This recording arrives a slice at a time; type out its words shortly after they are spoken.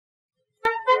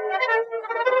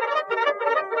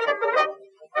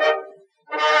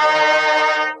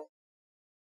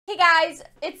guys,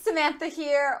 it's Samantha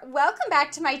here. Welcome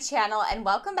back to my channel and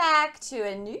welcome back to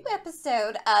a new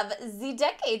episode of the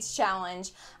Decades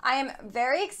Challenge. I am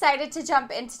very excited to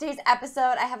jump into today's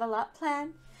episode. I have a lot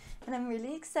planned and I'm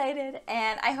really excited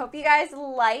and I hope you guys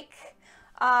like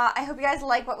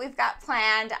what we've got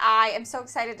planned. I am so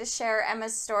excited to share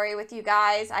Emma's story with you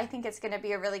guys. I think it's going to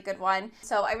be a really good one.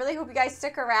 So I really hope you guys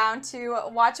stick around to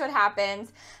watch what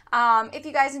happens. If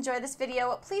you guys enjoy this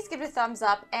video, please give it a thumbs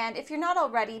up. And if you're not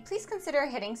already, please consider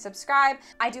hitting subscribe.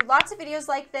 I do lots of videos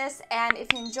like this. And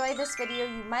if you enjoy this video,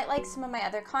 you might like some of my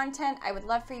other content. I would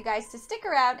love for you guys to stick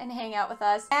around and hang out with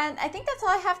us. And I think that's all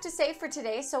I have to say for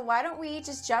today. So why don't we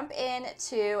just jump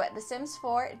into the Sims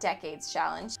 4 Decades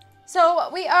Challenge. So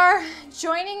we are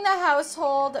joining the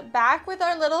household back with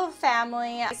our little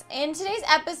family. In today's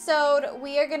episode,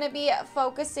 we are going to be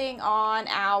focusing on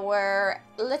our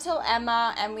little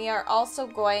Emma, and we are also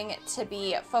going to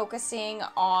be focusing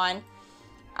on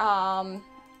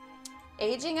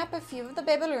aging up a few of the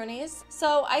babyloonies.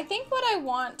 So I think what I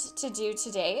want to do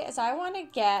today is I want to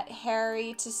get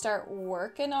Harry to start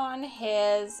working on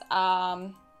his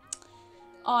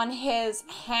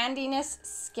handiness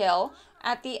skill.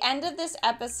 At the end of this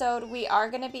episode, we are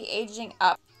going to be aging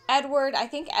up Edward. I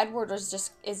think Edward is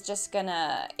just going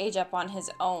to age up on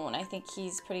his own. I think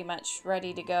he's pretty much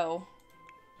ready to go.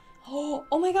 Oh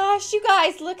my gosh, you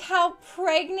guys, look how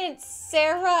pregnant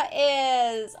Sarah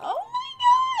is. Oh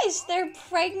my gosh, they're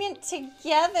pregnant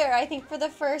together, I think for the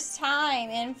first time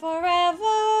in forever.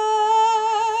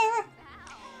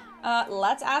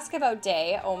 Let's ask about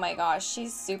Day. Oh my gosh,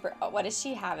 she's super. Oh, what is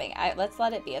she having? Let's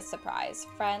let it be a surprise.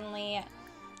 Friendly.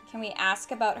 Can we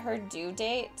ask about her due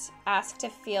date? Ask to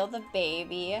feel the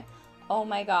baby. Oh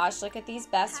my gosh, look at these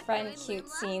best friend cute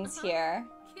scenes here.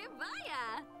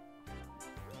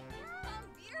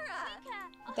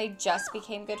 They just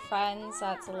became good friends.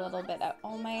 That's a little bit of,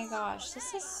 oh my gosh,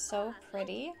 this is so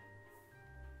pretty.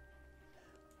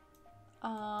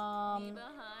 Oh,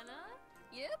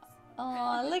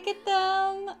 look at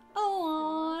them.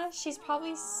 Oh, she's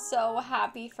probably so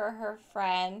happy for her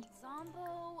friend.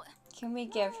 Can we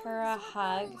give her a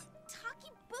hug?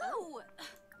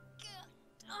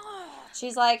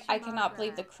 She's like, I cannot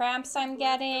believe the cramps I'm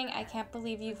getting. I can't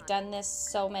believe you've done this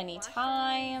so many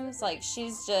times. Like,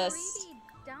 she's just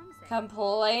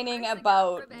complaining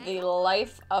about the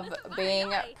life of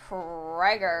being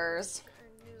preggers.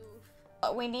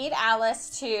 We need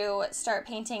Alice to start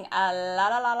painting a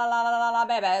lot of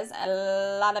babies, a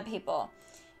lot of people.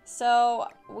 So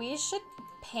we should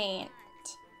paint.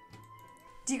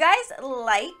 Do you guys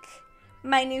like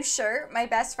my new shirt? My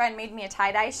best friend made me a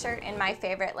tie-dye shirt in my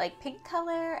favorite like pink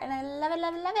color and I love it,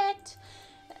 love it, love it.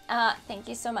 Thank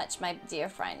you so much, my dear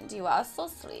friend. You are so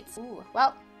sweet. Ooh,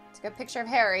 well, it's a good picture of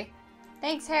Harry.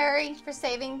 Thanks, Harry, for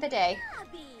saving the day.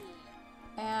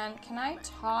 And can I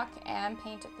talk and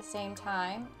paint at the same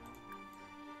time?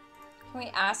 Can we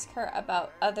ask her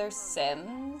about other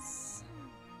Sims?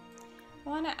 I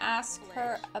want to ask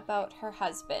her about her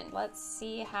husband. Let's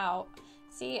see how...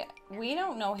 See, we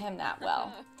don't know him that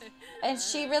well. And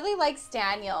she really likes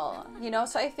Daniel, you know,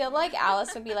 so I feel like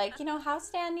Alice would be like, you know, how's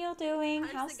Daniel doing?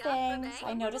 How's things?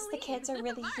 I noticed the kids are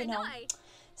really, you know,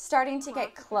 starting to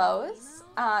get close.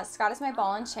 Scott is my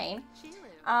ball and chain.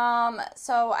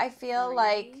 So I feel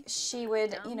like she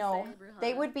would, you know,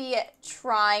 they would be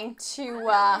trying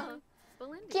to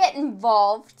get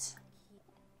involved.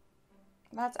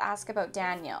 Let's ask about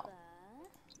Daniel.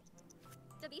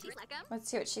 Let's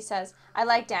see what she says. I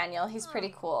like Daniel. He's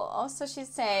pretty cool. Also, she's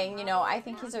saying, you know, I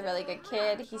think he's a really good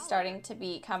kid. He's starting to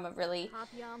become a really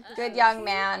good young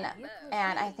man.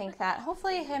 And I think that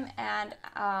hopefully him and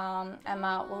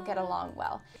Emma will get along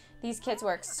well. These kids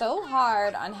work so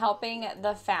hard on helping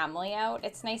the family out.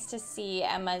 It's nice to see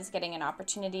Emma's getting an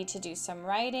opportunity to do some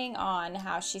writing on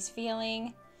how she's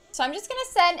feeling. So I'm just going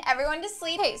to send everyone to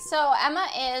sleep. Okay, so Emma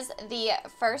is the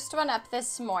first one up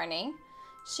this morning.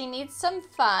 She needs some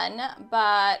fun,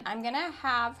 but I'm going to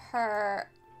have her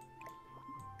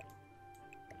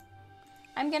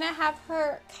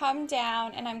come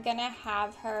down and I'm going to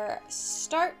have her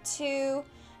start to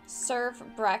serve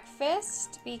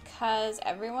breakfast because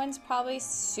everyone's probably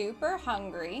super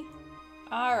hungry.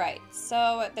 All right,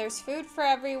 so there's food for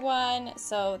everyone,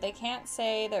 so they can't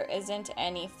say there isn't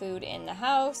any food in the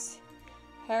house.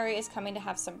 Harry is coming to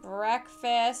have some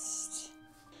breakfast.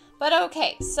 But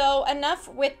okay, so enough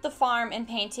with the farm and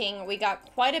painting. We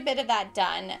got quite a bit of that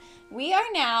done. We are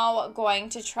now going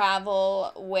to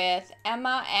travel with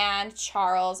Emma and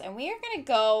Charles, and we are going to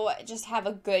go just have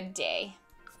a good day.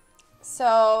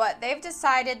 So they've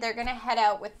decided they're going to head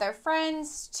out with their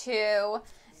friends to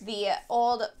the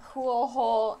old pool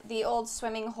hole, the old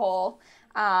swimming hole,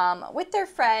 with their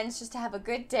friends just to have a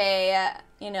good day,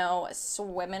 you know,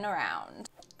 swimming around.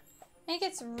 I think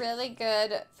it's really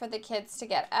good for the kids to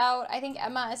get out. I think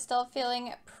Emma is still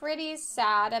feeling pretty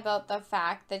sad about the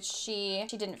fact that she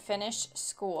didn't finish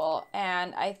school,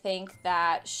 and I think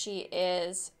that she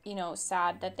is, you know,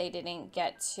 sad that they didn't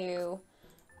get to,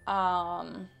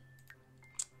 that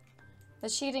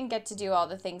she didn't get to do all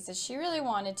the things that she really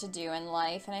wanted to do in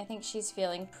life, and I think she's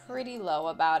feeling pretty low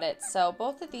about it. So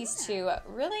both of these two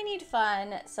really need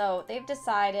fun, so they've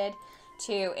decided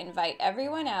to invite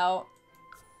everyone out,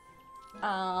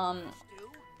 and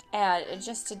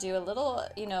just to do a little,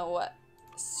 you know,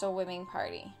 swimming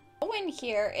party. Owen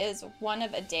here is one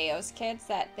of Adeo's kids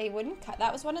that they wouldn't,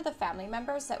 that was one of the family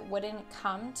members that wouldn't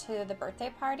come to the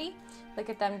birthday party. Look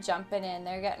at them jumping in,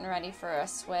 they're getting ready for a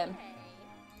swim.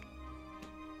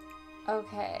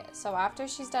 Okay, so after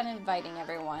she's done inviting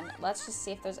everyone, let's just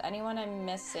see if there's anyone I'm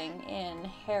missing in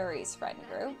Harry's friend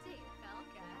group.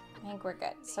 I think we're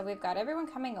good. So we've got everyone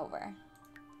coming over.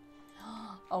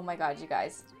 Oh my god, you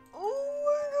guys. Oh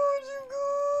my god,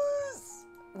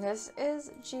 you guys. This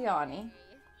is Gianni.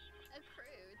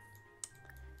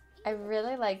 I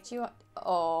really liked you.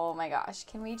 Oh my gosh,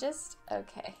 can we just,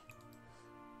 okay.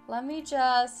 Let me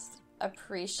just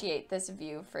appreciate this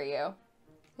view for you.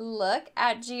 Look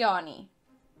at Gianni.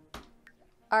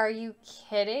 Are you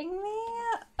kidding me?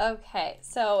 Okay,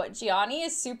 so Gianni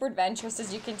is super adventurous,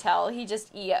 as you can tell. He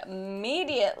just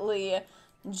immediately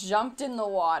jumped in the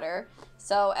water.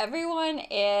 So everyone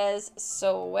is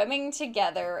swimming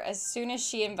together as soon as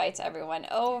she invites everyone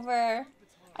over.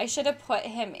 I should have put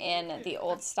him in the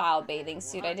old style bathing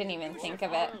suit. I didn't even think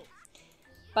of it.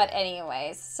 But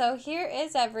anyways, so here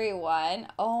is everyone.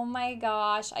 Oh my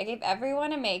gosh, I gave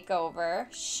everyone a makeover.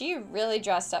 She really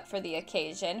dressed up for the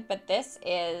occasion, but this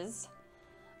is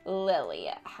Lily.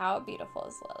 How beautiful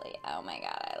is Lily? Oh my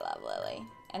god, I love Lily.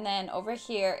 And then over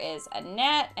here is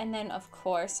Annette, and then of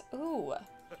course, ooh,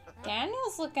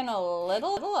 Daniel's looking a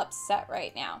little upset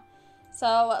right now.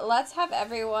 So let's have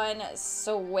everyone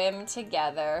swim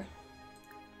together.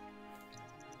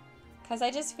 Because I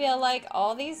just feel like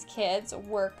all these kids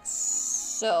work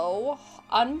so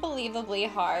unbelievably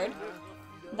hard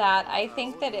that I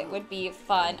think that it would be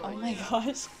fun. Oh my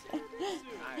gosh.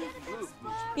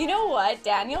 You know what?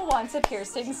 Daniel wants a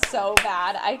piercing so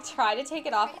bad. I try to take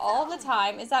it off all the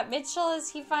time. Is that Mitchell?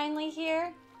 Is he finally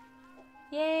here?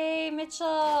 Yay,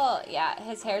 Mitchell. Yeah,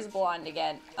 his hair's blonde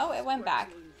again. Oh, it went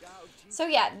back. So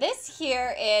yeah, this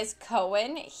here is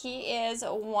Cohen. He is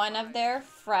one of their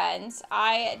friends.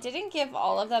 I didn't give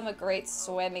all of them a great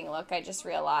swimming look, I just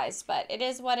realized, but it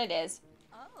is what it is.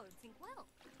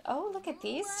 Oh, look at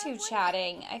these two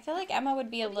chatting. I feel like Emma would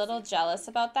be a little jealous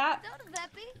about that,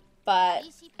 but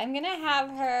I'm gonna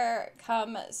have her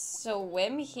come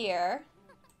swim here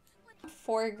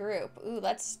for a group. Ooh,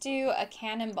 let's do a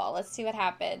cannonball. Let's see what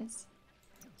happens.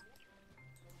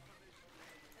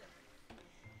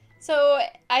 So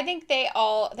I think they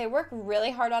work really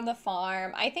hard on the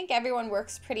farm. I think everyone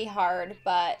works pretty hard,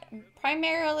 but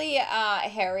primarily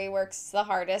Harry works the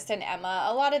hardest, and Emma.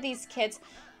 A lot of these kids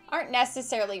aren't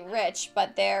necessarily rich,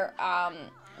 but they're,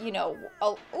 you know,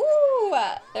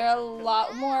 they're a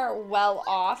lot more well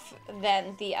off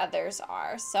than the others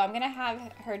are. So I'm gonna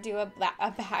have her do a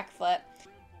backflip.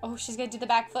 Oh, she's gonna do the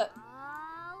backflip.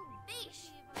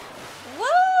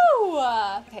 Woo!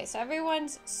 Okay, so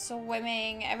everyone's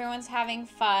swimming, everyone's having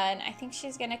fun. I think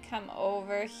she's gonna come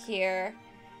over here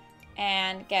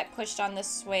and get pushed on the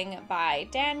swing by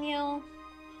Daniel.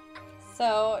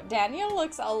 So Daniel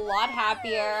looks a lot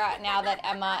happier now that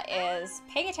Emma is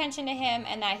paying attention to him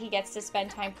and that he gets to spend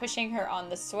time pushing her on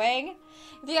the swing.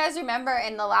 If you guys remember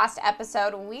in the last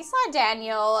episode, we saw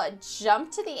Daniel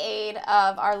jump to the aid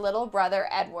of our little brother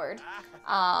Edward.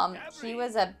 He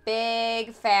was a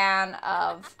big fan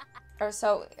of, or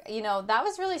so, you know, that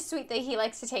was really sweet that he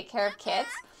likes to take care of kids.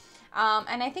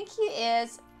 And I think he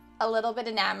is a little bit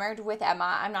enamored with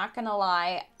Emma, I'm not gonna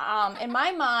lie. In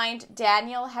my mind,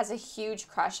 Daniel has a huge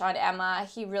crush on Emma.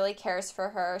 He really cares for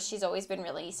her. She's always been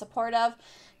really supportive.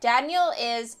 Daniel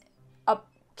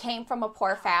came from a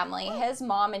poor family. His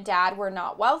mom and dad were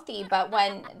not wealthy, but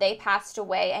when they passed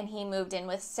away and he moved in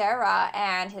with Sarah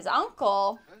and his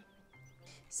uncle,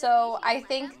 so I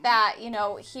think that, you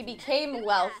know, he became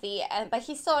wealthy, but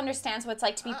he still understands what it's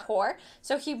like to be poor.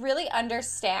 So he really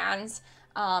understands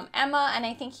Emma, and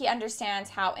I think he understands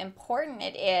how important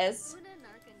it is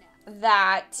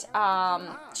that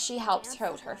she helps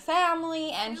her with her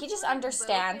family, and he just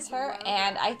understands her,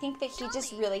 and I think that he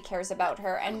just really cares about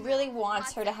her and really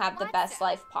wants her to have the best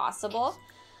life possible.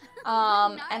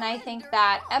 And I think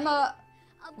that Emma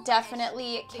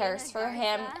definitely cares for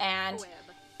him and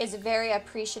is very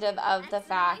appreciative of the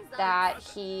fact that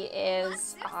he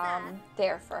is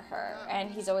there for her, and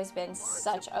he's always been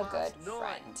such a good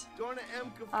friend.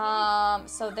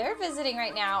 So they're visiting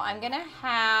right now. I'm gonna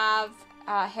have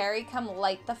Harry come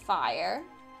light the fire.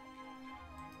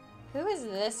 Who is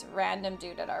this random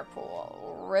dude at our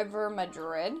pool? River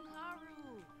Madrid?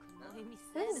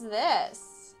 Who is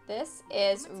this? This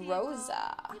is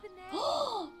Rosa.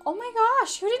 Oh my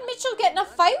gosh, who did Mitchell get in a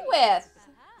fight with?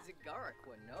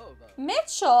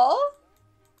 Mitchell?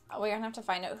 Oh, we're gonna have to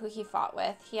find out who he fought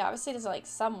with. He obviously doesn't like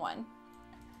someone.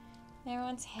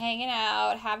 Everyone's hanging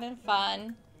out, having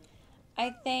fun.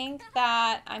 I think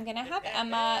that I'm gonna have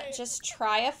Emma just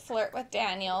try a flirt with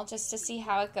Daniel just to see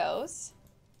how it goes.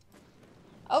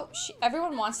 Oh,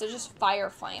 everyone wants to just fire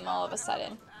flame all of a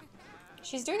sudden.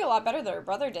 She's doing a lot better than her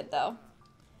brother did, though.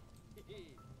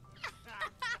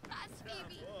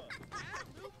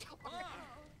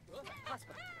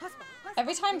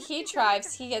 Every time he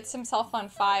tries, he gets himself on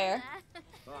fire.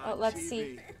 Oh, let's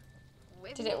see.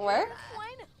 Did it work?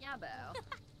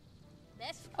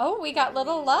 Oh, we got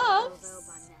little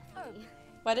loves.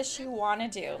 What does she want to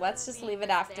do? Let's just leave it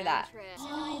after that.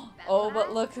 Oh,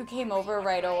 but look who came over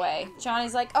right away.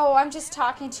 Johnny's like, oh, I'm just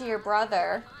talking to your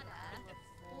brother.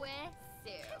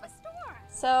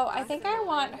 So I think I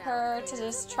want her to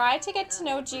just try to get to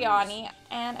know Gianni,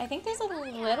 and I think there's a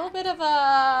little bit of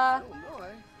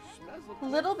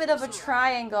a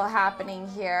triangle happening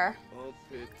here.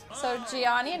 So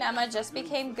Gianni and Emma just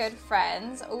became good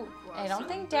friends. Oh, I don't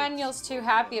think Daniel's too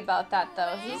happy about that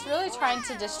though. He's really trying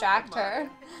to distract her.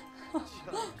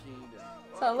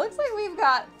 So it looks like we've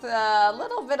got a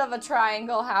little bit of a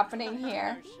triangle happening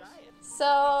here. So,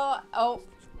 oh,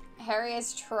 Harry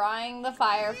is trying the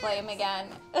fire flame again.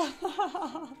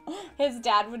 His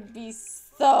dad would be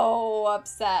so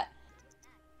upset.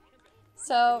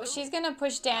 So she's going to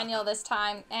push Daniel this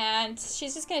time, and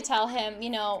she's just going to tell him, you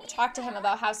know, talk to him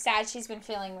about how sad she's been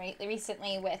feeling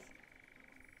recently with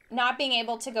not being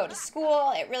able to go to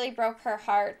school. It really broke her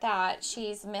heart that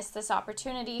she's missed this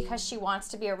opportunity because she wants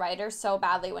to be a writer so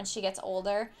badly when she gets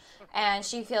older. And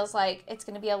she feels like it's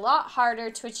going to be a lot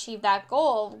harder to achieve that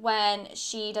goal when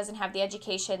she doesn't have the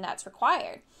education that's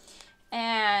required.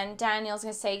 And Daniel's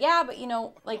going to say, yeah, but you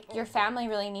know, like your family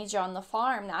really needs you on the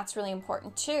farm. That's really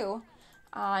important too.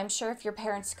 I'm sure if your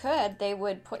parents could, they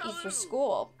would put you through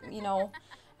school. You know,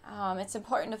 it's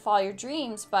important to follow your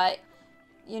dreams, but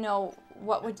you know,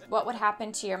 what would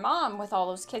happen to your mom with all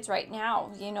those kids right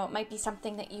now? You know, it might be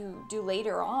something that you do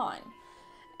later on.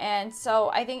 And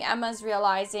so I think Emma's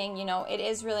realizing, you know, it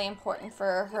is really important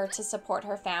for her to support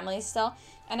her family still.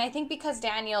 And I think because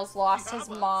Daniel's lost his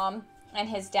mom and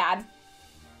his dad,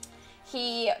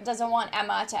 he doesn't want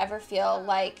Emma to ever feel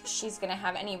like she's going to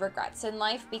have any regrets in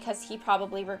life, because he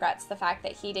probably regrets the fact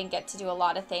that he didn't get to do a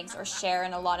lot of things or share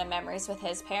in a lot of memories with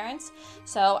his parents.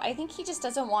 So I think he just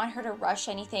doesn't want her to rush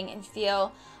anything and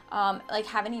feel like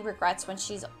have any regrets when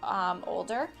she's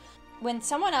older. When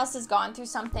someone else has gone through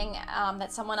something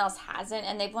that someone else hasn't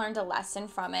and they've learned a lesson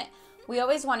from it, we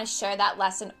always want to share that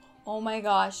lesson. Oh my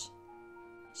gosh.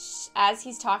 As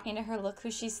he's talking to her, look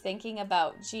who she's thinking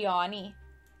about. Gianni.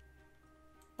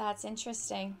 That's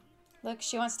interesting. Look,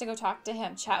 she wants to go talk to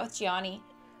him, chat with Gianni.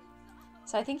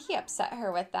 So I think he upset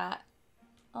her with that.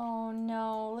 Oh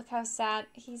no, look how sad.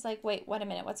 He's like, wait, a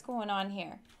minute, what's going on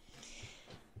here?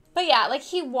 But yeah, like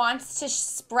he wants to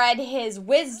spread his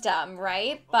wisdom,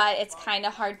 right? But it's kind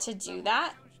of hard to do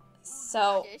that.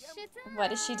 So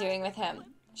what is she doing with him?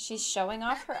 She's showing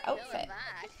off her outfit.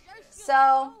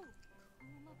 So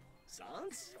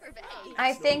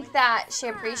I think that she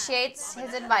appreciates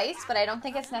his advice, but I don't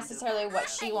think it's necessarily what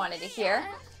she wanted to hear.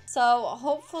 So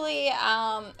hopefully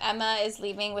Emma is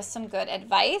leaving with some good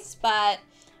advice, but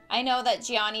I know that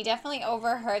Gianni definitely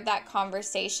overheard that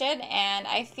conversation, and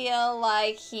I feel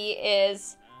like he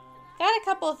is got a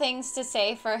couple of things to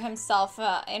say for himself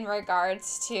in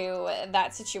regards to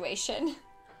that situation.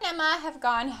 Emma have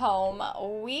gone home.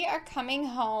 We are coming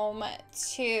home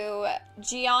to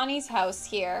Gianni's house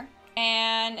here.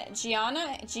 And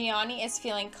Gianni is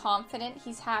feeling confident.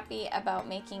 He's happy about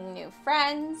making new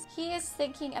friends. He is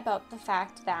thinking about the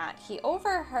fact that he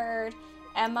overheard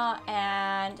Emma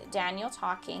and Daniel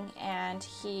talking, and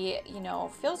he, you know,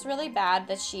 feels really bad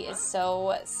that she is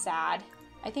so sad.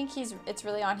 I think it's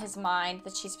really on his mind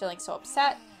that she's feeling so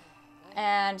upset.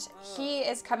 And he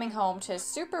is coming home to a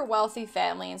super wealthy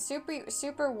family and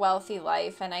super wealthy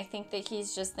life, and I think that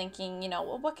he's just thinking, you know,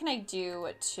 well, what can I do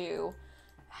to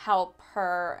help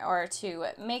her or to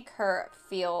make her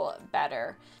feel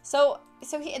better. So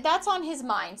that's on his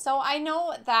mind. So I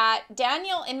know that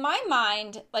Daniel, in my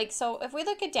mind, like, so if we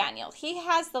look at Daniel, he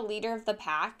has the leader of the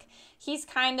pack. He's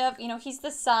kind of, you know, he's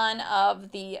the son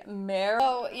of the mayor.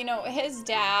 So, you know, his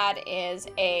dad is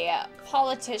a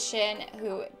politician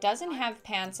who doesn't have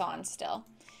pants on still.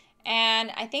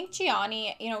 And I think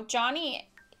Gianni, you know, Johnny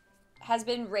has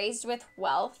been raised with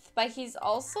wealth, but he's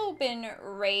also been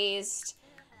raised,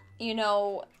 you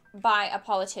know, by a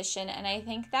politician. And I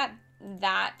think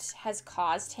that has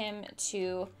caused him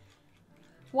to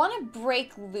want to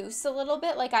break loose a little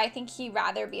bit. Like, I think he'd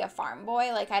rather be a farm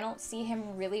boy. Like, I don't see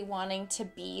him really wanting to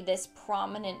be this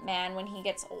prominent man when he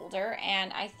gets older.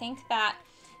 And I think that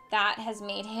has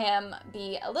made him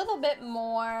be a little bit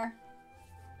more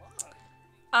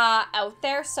out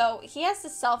there. So he has the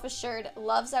self-assured,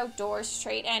 loves outdoors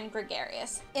trait, and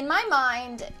gregarious. In my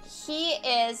mind, he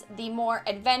is the more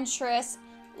adventurous,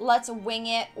 let's wing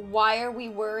it, why are we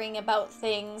worrying about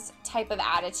things type of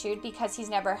attitude, because he's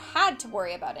never had to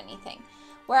worry about anything.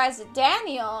 Whereas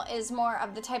Daniel is more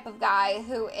of the type of guy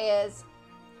who is,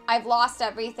 I've lost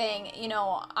everything, you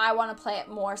know, I want to play it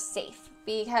more safe,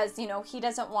 because, you know, he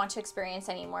doesn't want to experience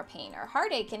any more pain or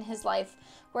heartache in his life.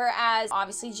 Whereas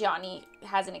obviously Gianni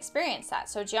hasn't experienced that.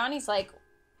 So Gianni's like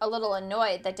a little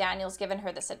annoyed that Daniel's given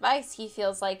her this advice. He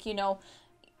feels like, you know,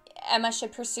 Emma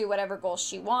should pursue whatever goals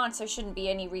she wants. There shouldn't be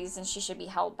any reason she should be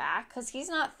held back, because he's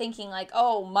not thinking like,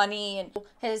 oh, money and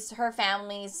her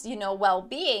family's, you know,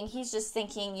 well-being. He's just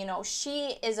thinking, you know,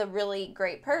 she is a really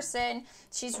great person.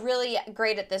 She's really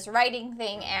great at this writing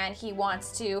thing, and he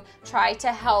wants to try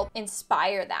to help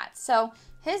inspire that. So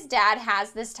his dad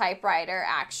has this typewriter,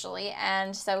 actually,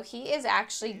 and so he is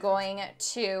actually going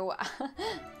to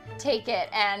take it,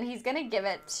 and he's going to give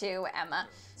it to Emma.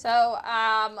 So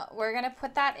we're going to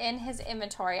put that in his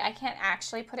inventory. I can't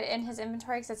actually put it in his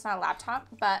inventory because it's not a laptop,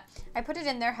 but I put it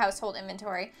in their household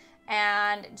inventory.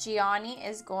 And Gianni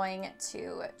is going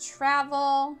to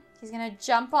travel. He's going to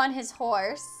jump on his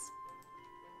horse,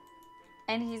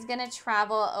 and he's going to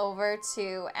travel over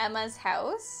to Emma's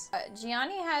house.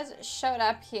 Gianni has showed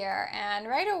up here, and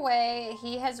right away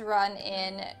he has run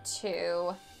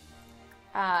into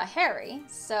Harry.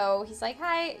 So he's like,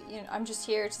 hi, you know, I'm just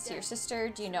here to see your sister.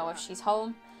 Do you know if she's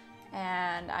home?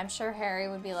 And I'm sure Harry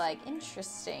would be like,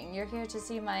 interesting. You're here to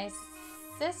see my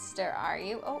sister, are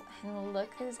you? Oh, and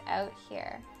look who's out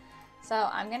here. So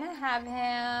I'm going to have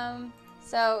him.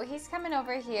 So he's coming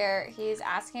over here. He's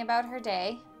asking about her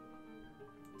day.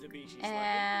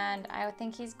 And I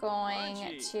think he's going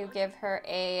to give her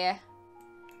a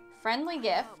friendly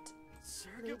gift.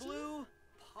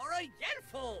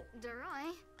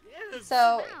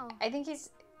 So I think he's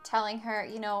telling her,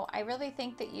 you know, I really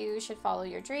think that you should follow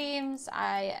your dreams.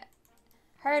 I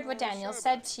heard what Daniel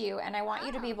said to you, and I want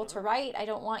you to be able to write. I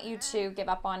don't want you to give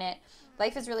up on it.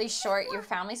 Life is really short. Your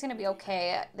family's going to be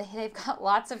okay. They've got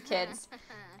lots of kids.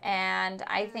 And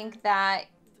I think that,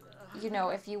 you know,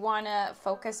 if you want to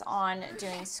focus on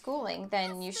doing schooling,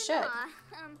 then you should.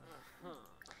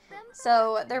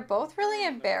 So they're both really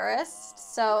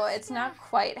embarrassed, so it's not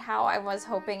quite how I was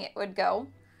hoping it would go.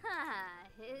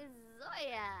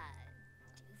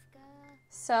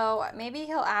 So maybe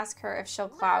he'll ask her if she'll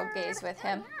cloud gaze with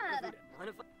him.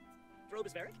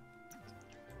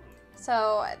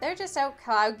 So they're just out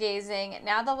cloud gazing.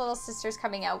 Now the little sister's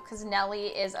coming out because Nellie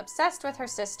is obsessed with her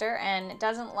sister and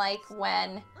doesn't like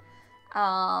when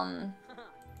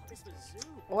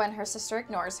her sister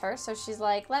ignores her. So she's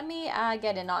like, let me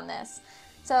get in on this.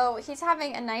 So he's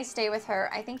having a nice day with her.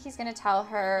 I think he's going to tell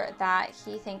her that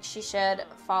he thinks she should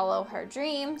follow her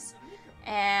dreams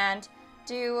and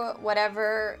do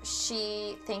whatever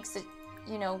she thinks that,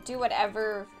 you know, do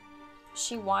whatever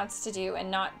she wants to do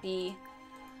and not be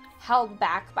held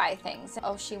back by things.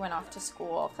 Oh, she went off to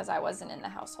school because I wasn't in the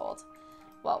household.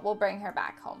 Well, we'll bring her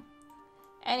back home.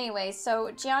 Anyway, so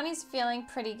Gianni's feeling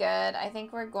pretty good. I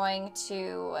think we're going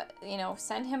to, you know,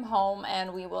 send him home,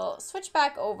 and we will switch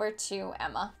back over to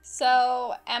Emma.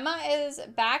 So Emma is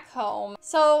back home.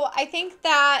 So I think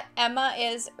that Emma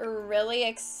is really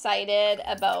excited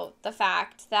about the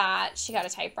fact that she got a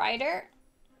typewriter.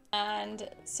 And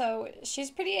so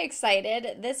she's pretty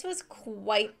excited. This was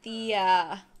quite the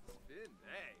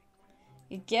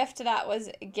gift that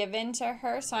was given to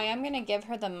her. So I am going to give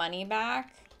her the money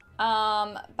back.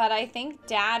 But I think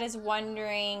Dad is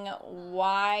wondering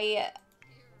why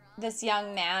this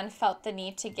young man felt the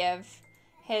need to give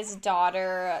his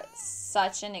daughter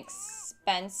such an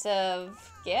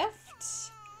expensive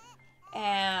gift.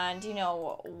 and, you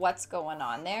know, what's going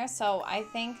on there. So I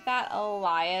think that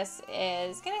Elias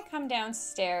is going to come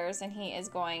downstairs and he is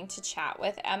going to chat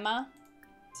with Emma.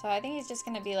 So I think he's just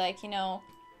going to be like, you know,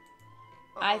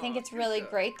 I think it's really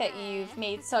great that you've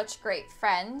made such great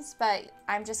friends, but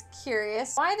I'm just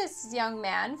curious why this young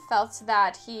man felt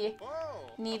that he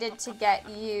needed to get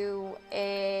you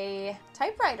a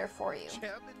typewriter for you.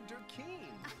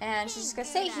 And she's just going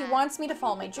to say, he wants me to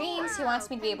follow my dreams, he wants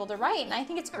me to be able to write, and I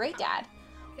think it's great, Dad.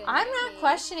 I'm not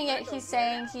questioning it. He's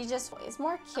saying he just is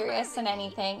more curious than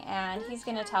anything, and he's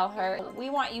going to tell her, we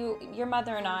want you, your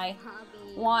mother and I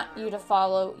want you to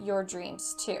follow your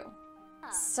dreams too.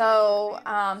 So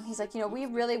he's like, you know, we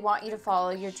really want you to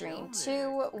follow your dream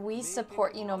too. We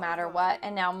support you no matter what.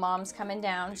 And now Mom's coming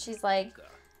down. She's like,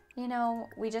 you know,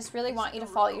 we just really want you to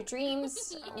follow your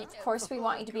dreams. Of course, we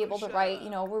want you to be able to write. You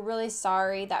know, we're really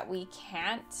sorry that we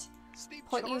can't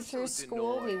put you through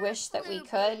school. We wish that we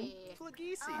could.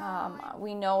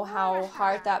 We know how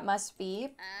hard that must be,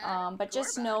 but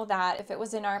just know that if it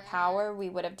was in our power, we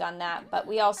would have done that. But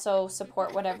we also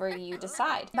support whatever you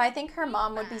decide. But I think her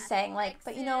mom would be saying, like,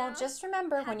 but you know, just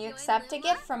remember, when you accept a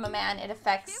gift from a man, it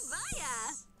affects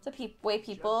the way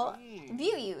people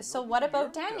view you. So what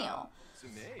about Daniel?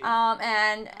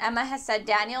 And Emma has said,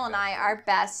 Daniel and I are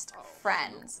best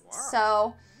friends.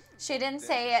 So she didn't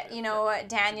say, you know,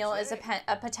 Daniel is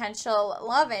a potential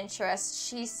love interest.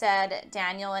 She said,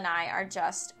 Daniel and I are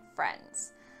just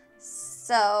friends.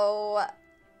 So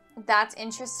that's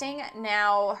interesting.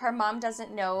 Now, her mom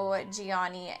doesn't know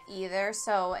Gianni either,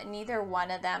 so neither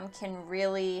one of them can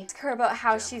really ask her about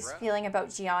how she's feeling about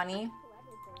Gianni.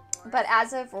 But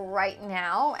as of right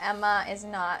now, Emma is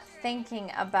not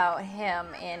thinking about him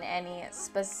in any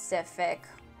specific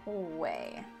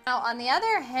way. Now, on the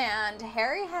other hand,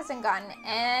 Harry hasn't gotten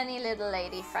any little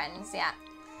lady friends yet.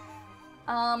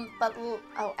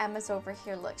 Oh, Emma's over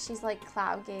here. Look, she's like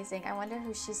cloud gazing. I wonder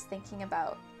who she's thinking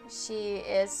about. She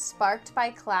is sparked by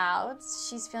clouds.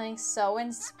 She's feeling so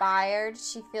inspired.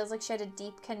 She feels like she had a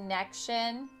deep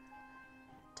connection.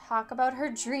 Talk about her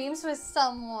dreams with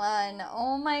someone.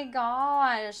 Oh my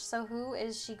gosh. So who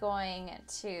is she going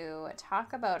to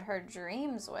talk about her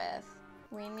dreams with?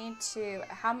 We need to,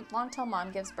 how long till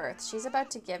Mom gives birth? She's about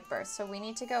to give birth, so we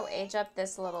need to go age up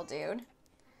this little dude.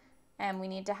 And we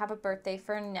need to have a birthday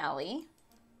for Nellie.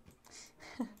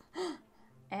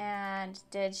 And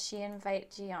did she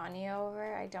invite Gianni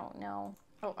over? I don't know.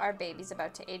 Oh, our baby's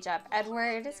about to age up.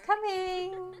 Edward is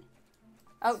coming.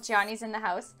 Oh, Gianni's in the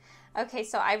house. Okay,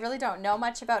 so I really don't know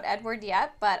much about Edward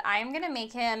yet, but I'm going to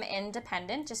make him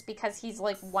independent just because he's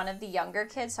like one of the younger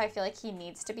kids, so I feel like he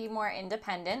needs to be more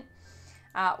independent.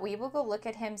 We will go look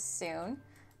at him soon,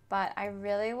 but I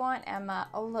really want Emma.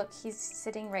 Oh, look, he's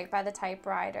sitting right by the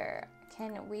typewriter.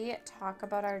 Can we talk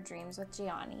about our dreams with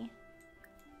Gianni?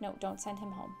 No, don't send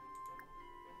him home.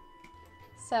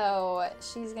 So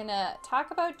she's gonna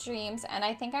talk about dreams, and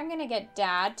I think I'm gonna get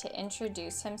Dad to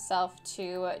introduce himself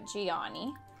to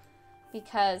Gianni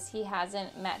because he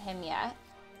hasn't met him yet.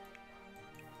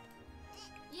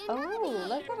 Oh,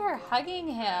 look at her hugging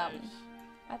him.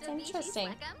 That's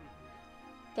interesting.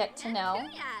 Get to know.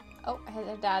 Oh,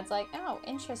 her dad's like, oh,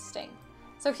 interesting.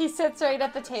 So he sits right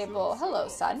at the table. Hello,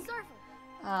 son.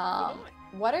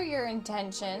 What are your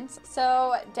intentions?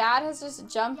 So Dad has just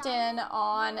jumped in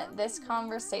on this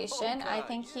conversation. I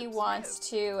think he wants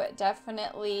to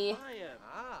definitely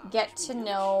get to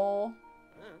know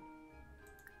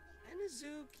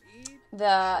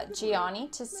the Gianni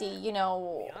to see, you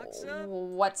know,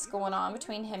 what's going on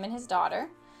between him and his daughter.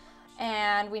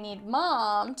 And we need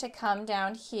Mom to come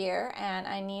down here, and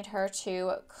I need her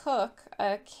to cook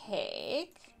a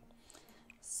cake.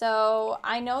 So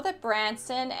I know that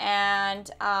Branson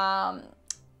and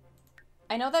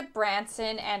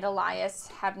Elias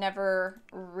have never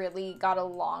really got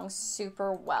along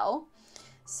super well.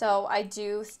 So I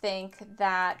do think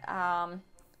that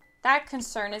that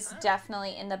concern is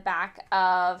definitely in the back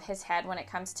of his head when it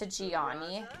comes to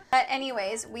Gianni. But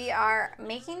anyways, we are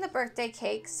making the birthday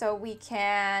cake so we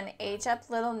can age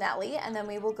up little Nellie, and then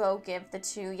we will go give the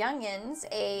two youngins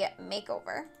a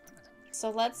makeover. So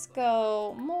let's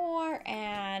go more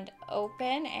and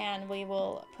open, and we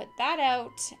will put that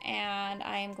out, and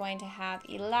I am going to have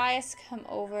Elias come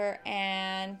over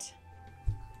and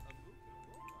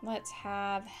let's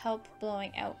have help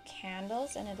blowing out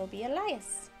candles, and it'll be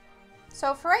Elias.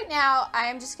 So for right now,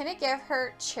 I'm just going to give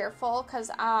her cheerful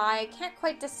because I can't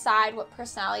quite decide what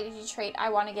personality trait I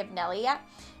want to give Nellie yet.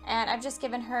 And I've just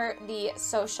given her the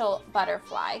social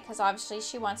butterfly because obviously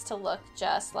she wants to look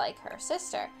just like her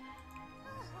sister.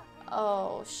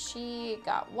 Oh, she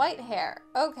got white hair.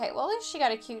 Okay, well at least she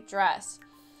got a cute dress.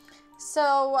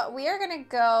 So we are gonna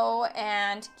go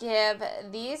and give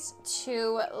these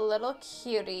two little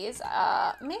cuties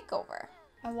a makeover.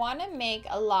 I want to make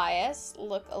Elias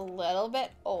look a little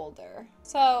bit older.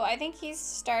 So I think he's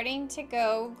starting to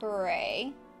go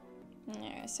gray.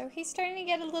 Yeah, so he's starting to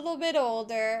get a little bit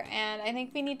older, and I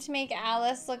think we need to make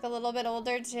Alice look a little bit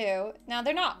older too. Now,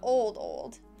 they're not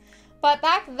old, but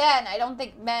back then, I don't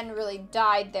think men really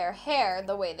dyed their hair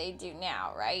the way they do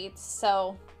now, right?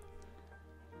 So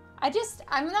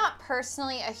I'm not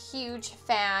personally a huge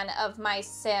fan of my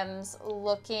Sims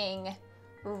looking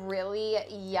really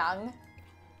young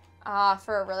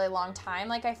for a really long time.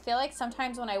 Like, I feel like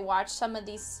sometimes when I watch some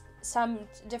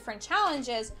different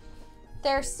challenges,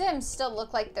 their Sims still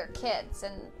look like they're kids.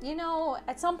 And, you know,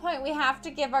 at some point we have to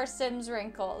give our Sims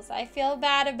wrinkles. I feel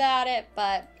bad about it,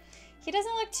 but he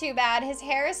doesn't look too bad. His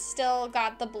hair is still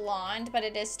got the blonde, but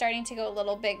it is starting to go a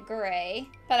little bit gray.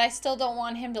 But I still don't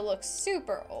want him to look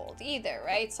super old either,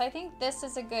 right? So I think this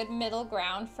is a good middle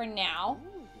ground for now.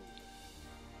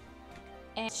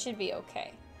 And it should be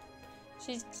okay.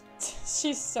 She's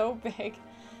so big.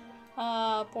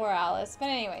 Poor Alice. But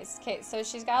anyways, okay, so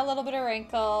she's got a little bit of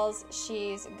wrinkles.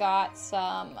 She's got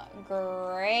some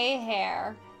gray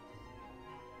hair.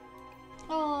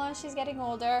 Oh, she's getting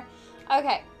older.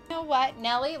 Okay, you know what?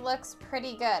 Nellie looks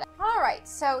pretty good. All right,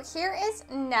 so here is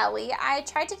Nellie. I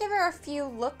tried to give her a few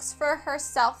looks for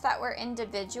herself that were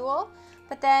individual,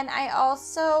 but then I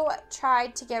also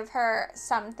tried to give her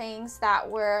some things that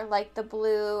were like the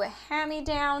blue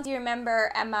hand-me-downs. You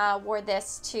remember Emma wore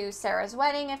this to Sarah's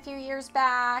wedding a few years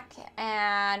back,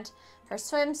 and her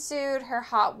swimsuit, her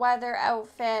hot weather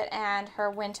outfit, and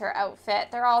her winter outfit.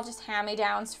 They're all just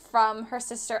hand-me-downs from her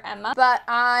sister Emma. But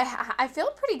I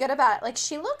feel pretty good about it. Like,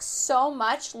 she looks so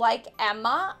much like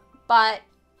Emma, but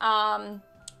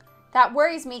that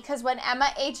worries me because when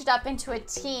Emma aged up into a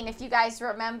teen, if you guys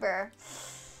remember,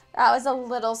 that was a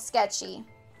little sketchy.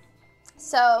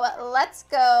 So let's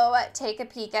go take a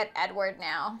peek at Edward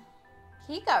now.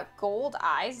 He got gold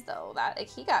eyes though.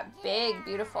 He got big,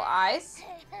 beautiful eyes.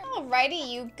 Alrighty,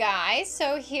 you guys.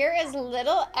 So here is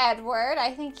little Edward.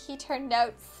 I think he turned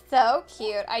out so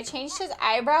cute. I changed his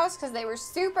eyebrows because they were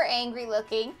super angry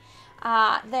looking.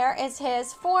 There is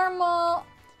his formal,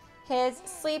 his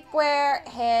sleepwear,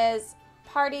 his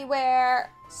party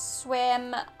wear,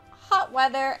 swim, hot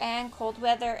weather, and cold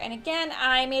weather. And again,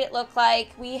 I made it look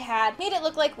like we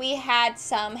had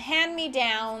some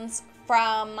hand-me-downs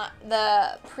from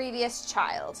the previous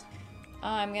child.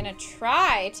 I'm gonna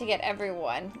try to get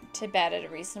everyone to bed at a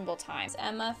reasonable time. Is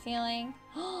Emma feeling?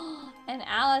 And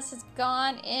Alice has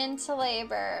gone into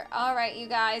labor. All right, you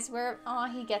guys,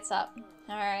 he gets up.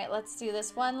 All right, let's do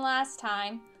this one last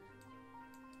time.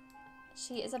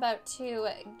 She is about to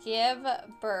give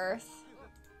birth.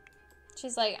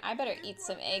 She's like, I better eat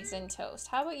some eggs and toast.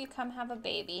 How about you come have a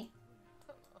baby?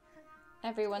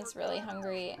 Everyone's really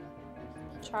hungry.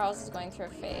 Charles is going through a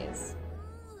phase.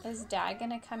 Is Dad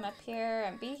gonna come up here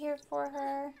and be here for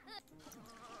her?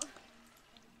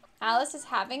 Alice is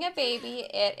having a baby.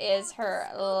 It is her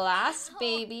last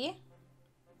baby.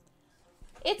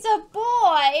 It's a boy.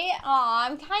 Aw,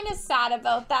 I'm kind of sad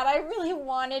about that. I really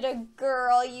wanted a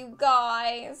girl, you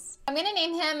guys. I'm gonna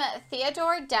name him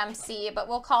Theodore Dempsey, but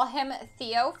we'll call him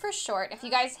Theo for short. If you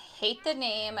guys hate the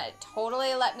name,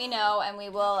 totally let me know and we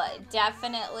will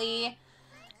definitely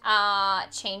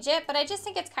change it. But I just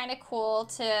think it's kind of cool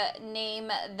to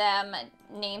name them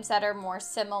names that are more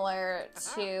similar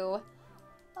to,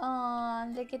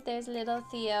 look at this little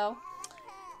Theo.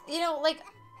 You know, like,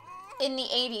 in the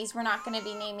 80s, we're not going to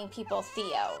be naming people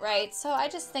Theo, right? So I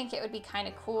just think it would be kind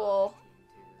of cool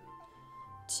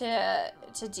to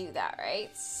do that,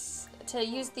 right? To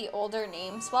use the older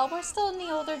names while we're still in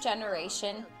the older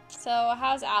generation. So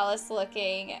how's Alice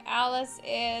looking? Alice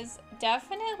is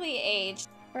definitely aged.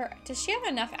 Or does she have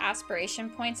enough aspiration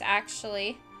points,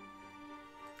 actually,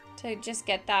 to just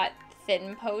get that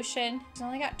thin potion? She's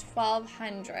only got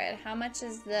 1,200. How much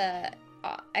is the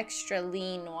extra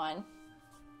lean one?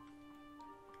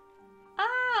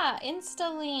 Ah,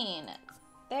 Insta-lean.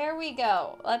 There we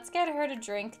go. Let's get her to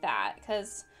drink that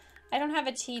because I don't have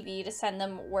a TV to send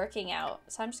them working out.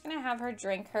 So I'm just going to have her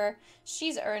drink her.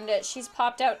 She's earned it. She's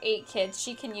popped out 8 kids.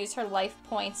 She can use her life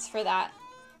points for that.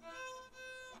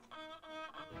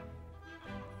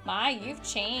 My, you've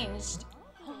changed.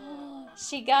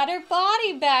 She got her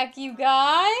body back, you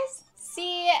guys.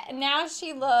 See, now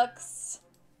she looks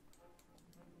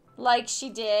like she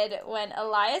did when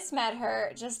Elias met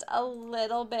her, just a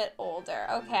little bit older.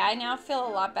 Okay, I now feel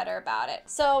a lot better about it.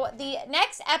 So the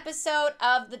next episode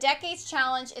of the Decades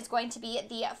Challenge is going to be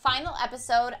the final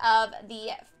episode of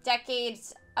the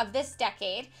decades of this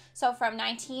decade, so from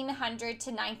 1900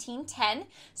 to 1910.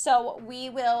 So we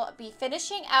will be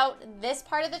finishing out this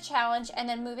part of the challenge and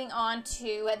then moving on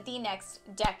to the next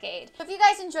decade. So if you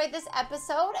guys enjoyed this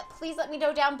episode, please let me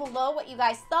know down below what you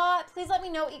guys thought. Please let me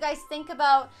know what you guys think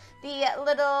about the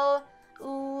little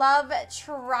love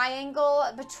triangle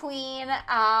between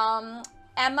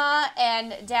Emma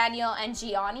and Daniel and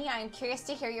Gianni. I'm curious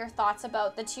to hear your thoughts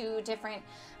about the two different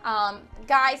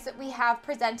guys that we have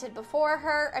presented before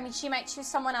her. I mean, she might choose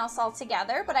someone else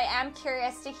altogether, but I am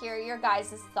curious to hear your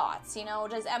guys' thoughts. You know,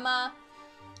 does Emma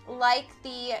like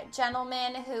the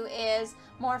gentleman who is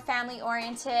more family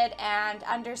oriented and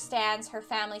understands her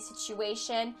family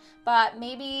situation, but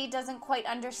maybe doesn't quite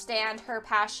understand her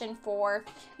passion for,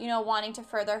 you know, wanting to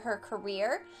further her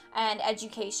career and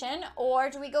education?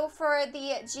 Or do we go for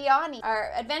the Gianni,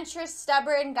 our adventurous,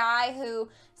 stubborn guy who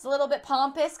is a little bit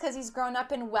pompous because he's grown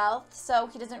up in wealth, so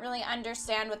he doesn't really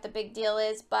understand what the big deal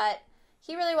is, but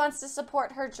he really wants to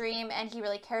support her dream and he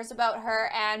really cares about her,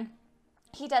 and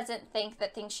he doesn't think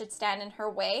that things should stand in her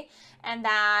way and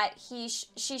that she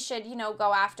should, you know,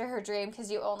 go after her dream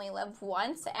because you only live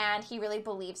once, and he really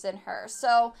believes in her.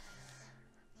 So,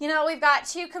 you know, we've got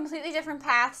two completely different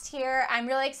paths here. I'm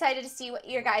really excited to see what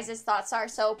your guys' thoughts are.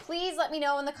 So please let me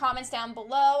know in the comments down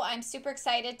below. I'm super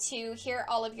excited to hear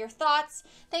all of your thoughts.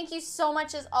 Thank you so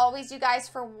much, as always, you guys,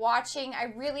 for watching.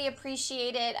 I really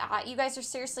appreciate it. You guys are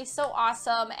seriously so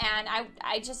awesome, and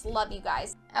I just love you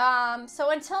guys.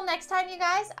 So until next time, you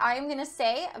guys, I'm going to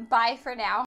say bye for now.